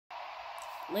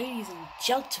Ladies and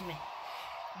gentlemen,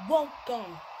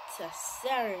 welcome to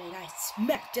Saturday Night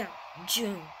Smackdown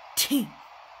Juneteenth.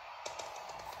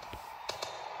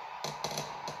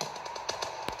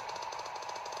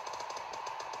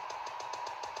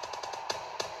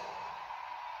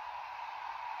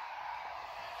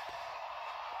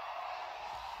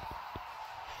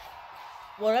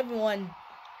 Well, everyone,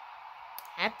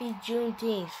 happy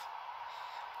Juneteenth.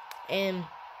 And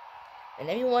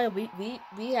everyone,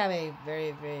 we have a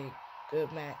very, very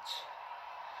good match.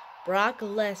 Brock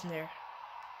Lesnar's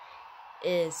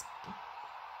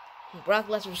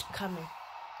coming.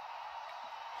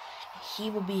 He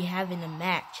will be having a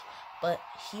match, but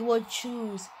he will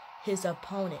choose his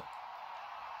opponent.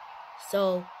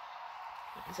 So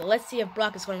let's see if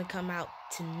Brock is going to come out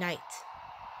tonight.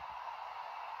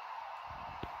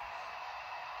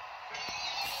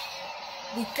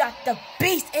 We got the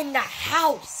Beast in the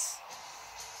house.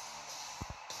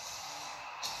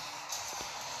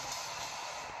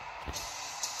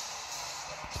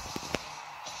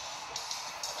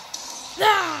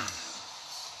 Ah!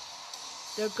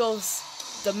 There goes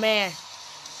the man.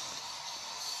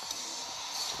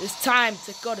 It's time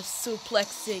to go to Suplex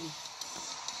City.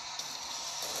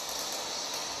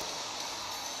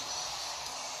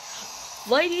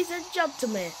 Ladies and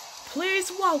gentlemen,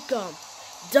 please welcome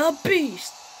the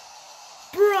Beast,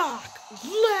 Brock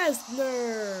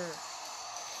Lesnar.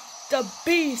 The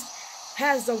Beast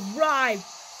has arrived,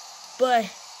 but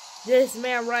this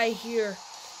man right here,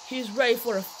 he's ready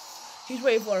for a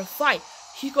fight.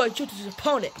 He's going to choose his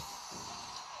opponent.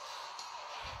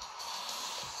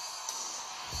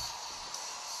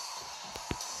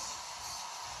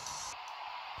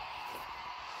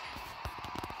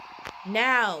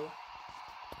 Now,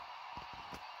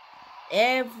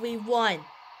 everyone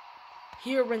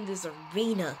here in this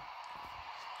arena,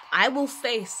 I will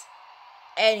face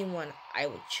anyone I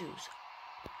would choose.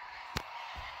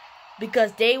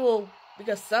 Because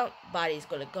somebody's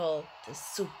gonna go to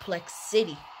Suplex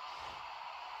City.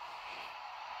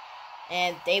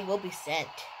 And they will be sent.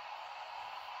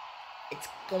 It's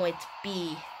going to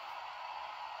be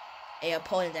an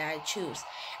opponent that I choose.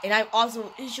 And I'm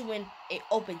also issuing an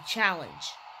open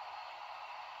challenge.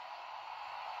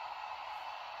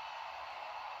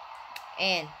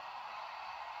 And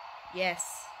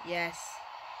yes,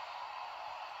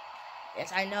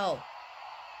 I know.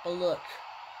 But look,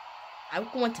 I'm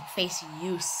going to face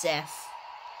you, Seth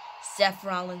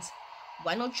Rollins.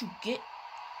 Why don't you get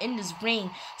in this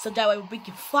ring so that way we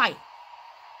can fight?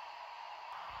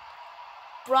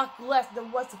 Brock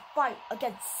Lesnar wants to fight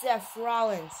against Seth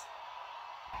Rollins.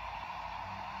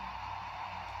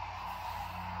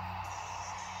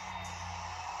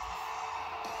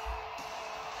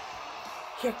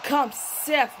 Here comes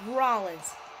Seth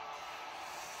Rollins.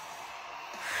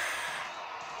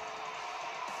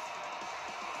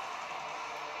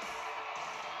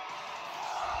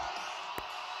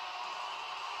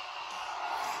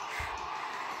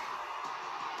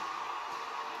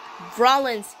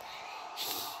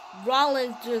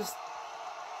 Rollins just,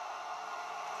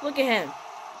 look at him.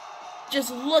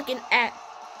 Just looking at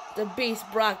the Beast,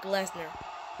 Brock Lesnar.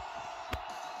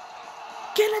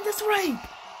 Get in this ring.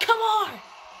 Come on.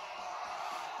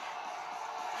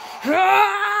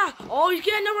 Ah! Oh, you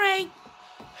get in the ring.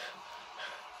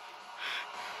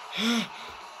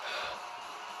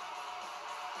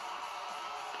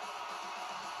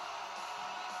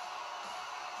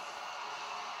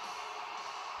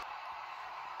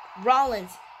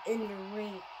 Rollins in the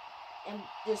ring, and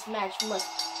this match must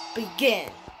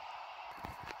begin.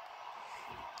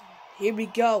 Here we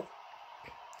go.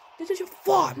 This is your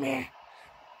fault, man.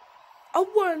 I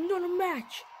want another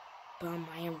match, but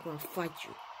I am gonna fight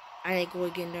you. I ain't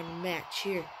gonna get another match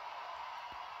here.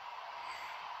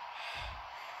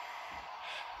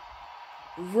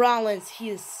 Rollins, he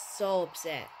is so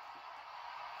upset.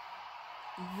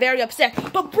 Very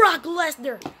upset. But Brock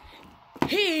Lesnar,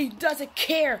 he doesn't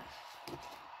care.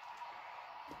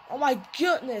 Oh my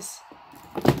goodness.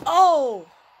 Oh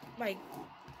my.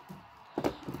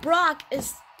 Brock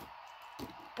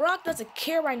doesn't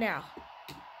care right now.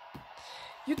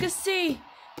 You can see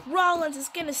Rollins is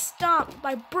getting stomped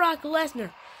by Brock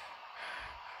Lesnar.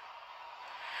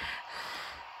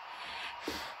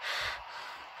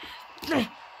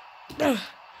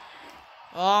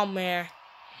 Oh man.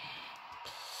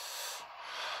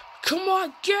 Come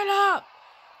on, get up!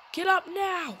 Get up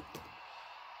now!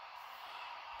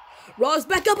 Rollins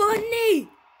back up on a knee!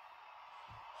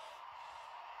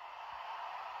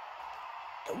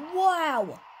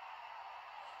 Wow!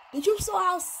 Did you saw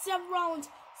how Seth Rollins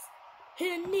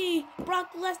hit a knee,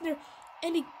 Brock Lesnar,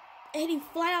 and he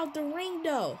fly out the ring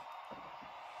though?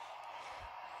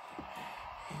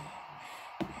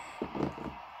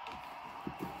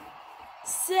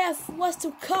 Seth wants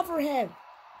to cover him.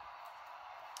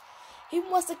 He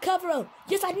wants to cover him.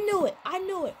 Yes, I knew it. I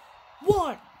knew it.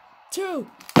 1, 2.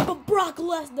 But Brock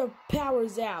Lesnar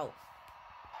powers out.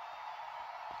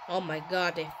 Oh my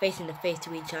God, they're facing the face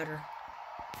to each other.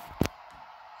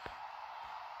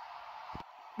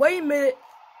 Wait a minute.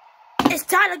 It's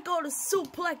time to go to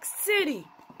Suplex City.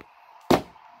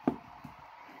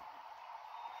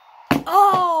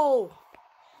 Oh!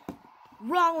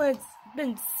 Rollins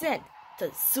been sent to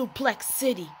Suplex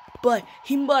City, but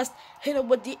he must hit him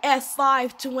with the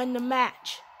F5 to win the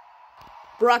match.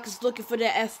 Brock is looking for the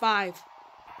F5.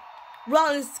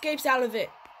 Rollins escapes out of it.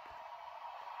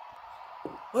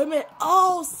 Wait a minute.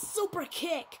 Oh, super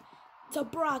kick to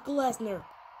Brock Lesnar.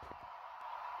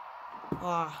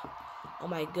 Oh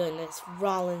my goodness.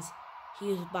 Rollins, he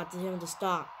was about to hit him to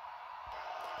stop.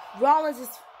 Rollins.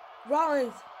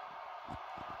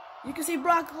 You can see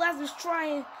Brock Lesnar's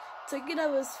trying to get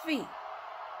up his feet.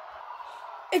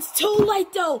 It's too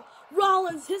late though.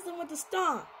 Rollins hits him with the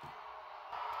stomp.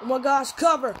 Oh my gosh,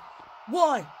 cover.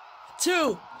 1,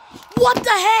 2. What the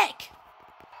heck?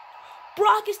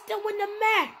 Brock is still in the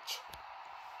match.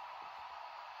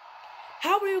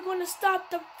 How are you going to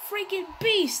stop the freaking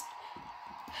beast?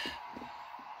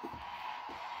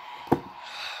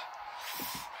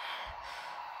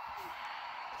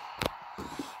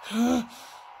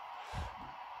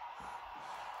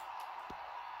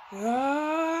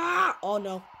 Oh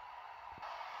no.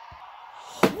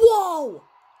 Whoa!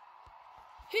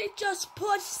 He just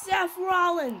pushed Seth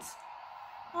Rollins.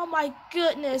 Oh my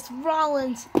goodness,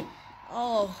 Rollins.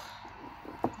 Oh,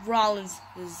 Rollins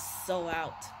is so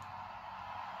out.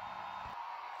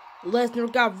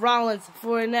 Lesnar got Rollins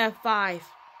for an F5.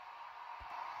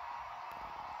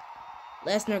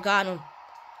 Lesnar got him.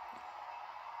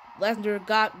 Lesnar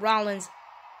got Rollins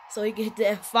so he can hit the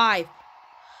F5.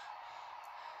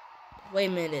 Wait a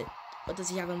minute. What does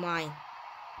he have in mind?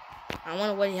 I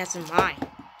wonder what he has in mind.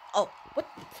 Oh,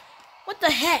 what the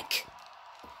heck?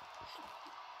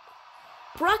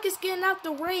 Brock is getting out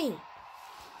the ring.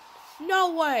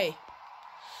 No way.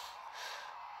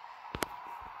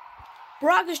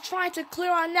 Brock is trying to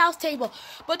clear our announce table,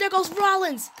 but there goes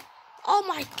Rollins. Oh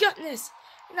my goodness.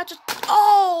 Not just,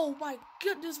 oh my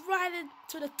goodness, right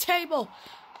into the table.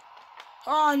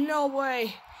 Oh, no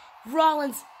way.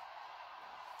 Rollins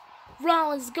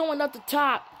going up the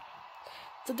top.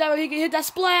 So that way he can hit that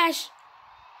splash.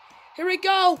 Here we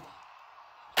go.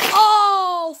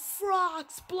 Oh,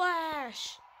 frog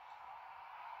splash.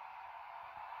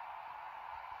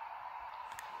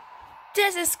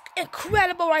 This is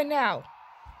incredible right now.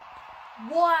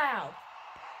 Wow.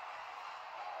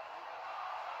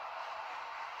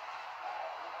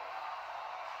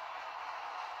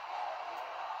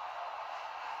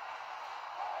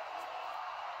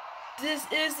 This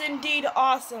is indeed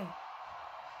awesome.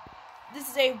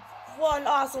 This is one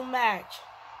awesome match.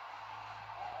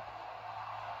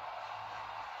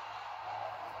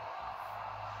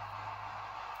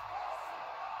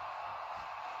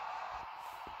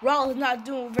 Rollins is not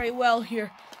doing very well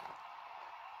here.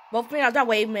 But figure out that.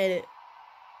 Wait a minute.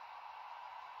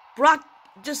 Brock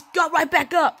just got right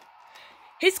back up.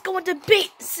 He's going to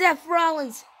beat Seth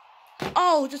Rollins.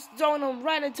 Oh, just throwing him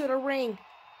right into the ring.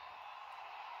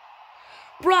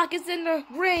 Brock is in the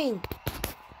ring.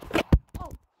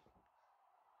 Oh.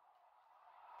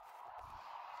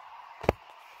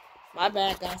 My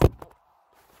bad, guys.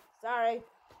 Sorry.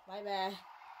 My bad.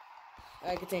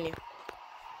 Alright, continue.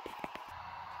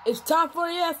 It's time for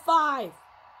the F5.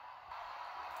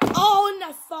 Oh,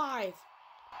 and F5.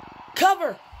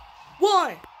 Cover.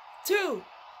 1, 2,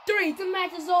 3. The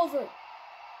match is over.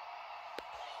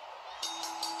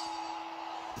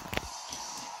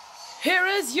 Here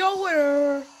is your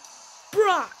winner,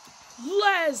 Brock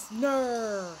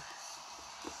Lesnar.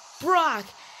 Brock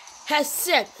has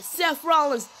sent Seth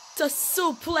Rollins to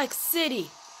Suplex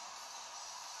City.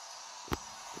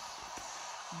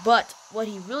 But what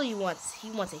he really wants, he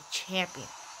wants a champion.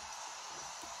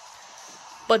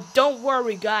 But don't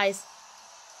worry, guys.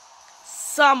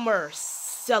 Summer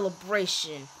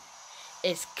Celebration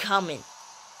is coming.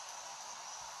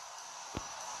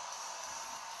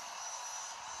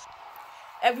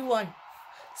 Everyone,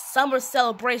 Summer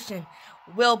Celebration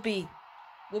will be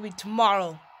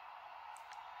tomorrow.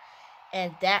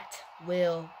 And that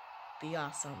will be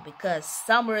awesome because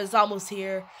summer is almost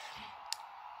here.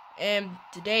 And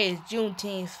today is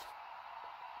Juneteenth.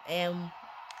 And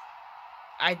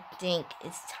I think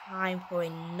it's time for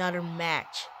another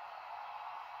match.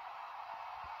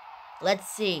 Let's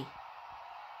see.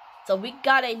 So we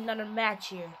got another match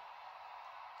here.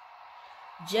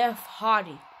 Jeff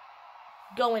Hardy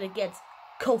going against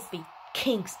Kofi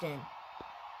Kingston.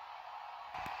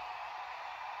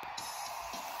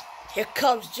 Here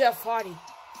comes Jeff Hardy.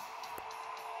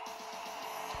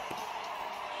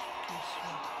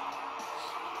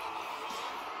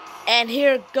 And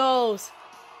here goes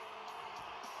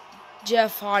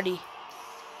Jeff Hardy.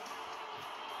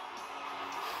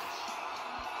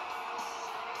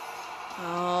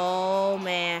 Oh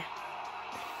man.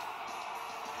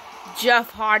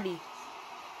 Jeff Hardy.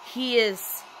 He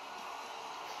is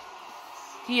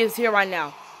here right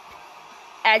now.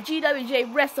 At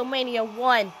GWJ WrestleMania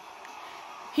 1,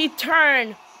 he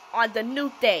turned on the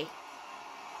New Day.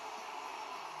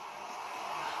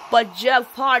 But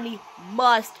Jeff Hardy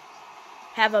must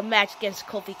have a match against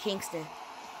Kofi Kingston.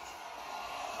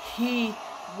 He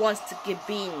wants to get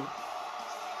beaten.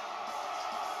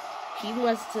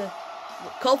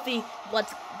 Kofi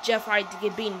wants Jeff Hardy to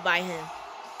get beaten by him.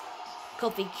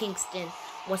 Kofi Kingston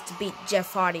wants to beat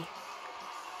Jeff Hardy.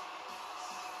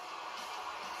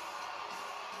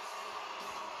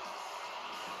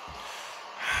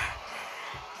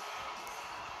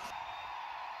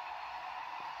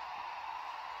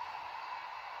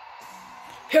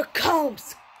 Here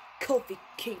comes Kofi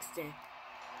Kingston.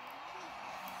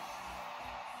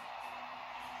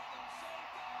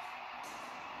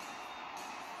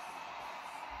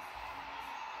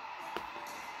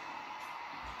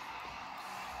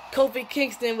 Kofi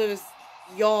Kingston with his,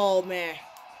 y'all, man.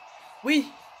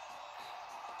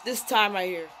 This time right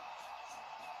here.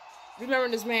 Remember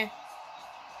this man?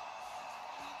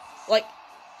 Like,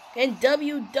 in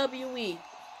WWE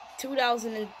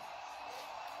 2000 and,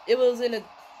 it was in a,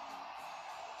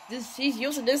 he's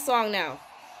using this song now.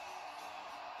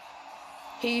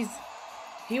 He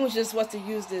was just wants to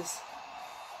use this.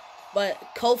 But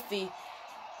Kofi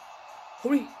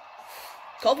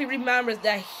remembers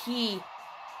that he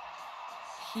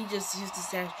just used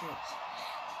this entrance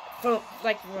from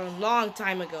a long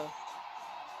time ago.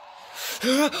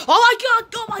 Oh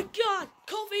my god!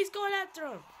 Kofi's going after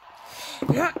him.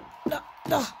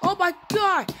 Oh my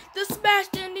god! The smash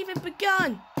didn't even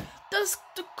begun.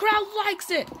 The crowd likes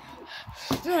it.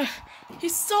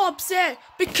 He's so upset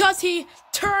because he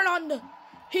turned on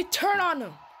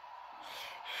him.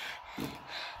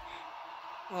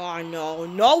 Oh no!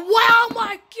 Wow,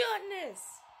 my goodness!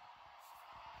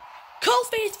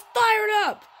 Kofi's fired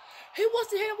up. He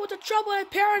wants to hit him with the Trouble in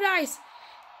Paradise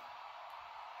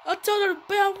until the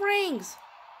bell rings.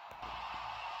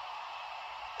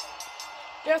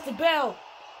 There's the bell.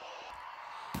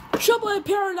 Trouble in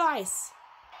Paradise.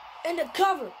 In the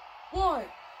cover. 1,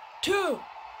 2,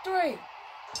 3.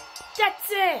 That's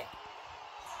it.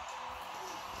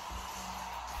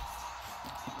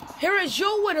 Here is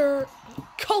your winner,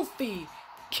 Kofi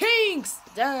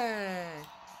Kingston.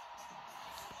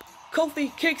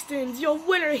 Kofi Kingston's your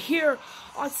winner here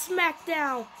on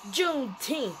SmackDown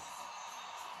Juneteenth.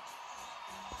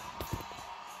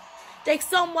 Thanks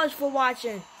so much for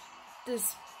watching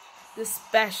this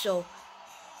special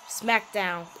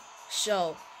SmackDown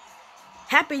show.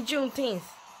 Happy Juneteenth.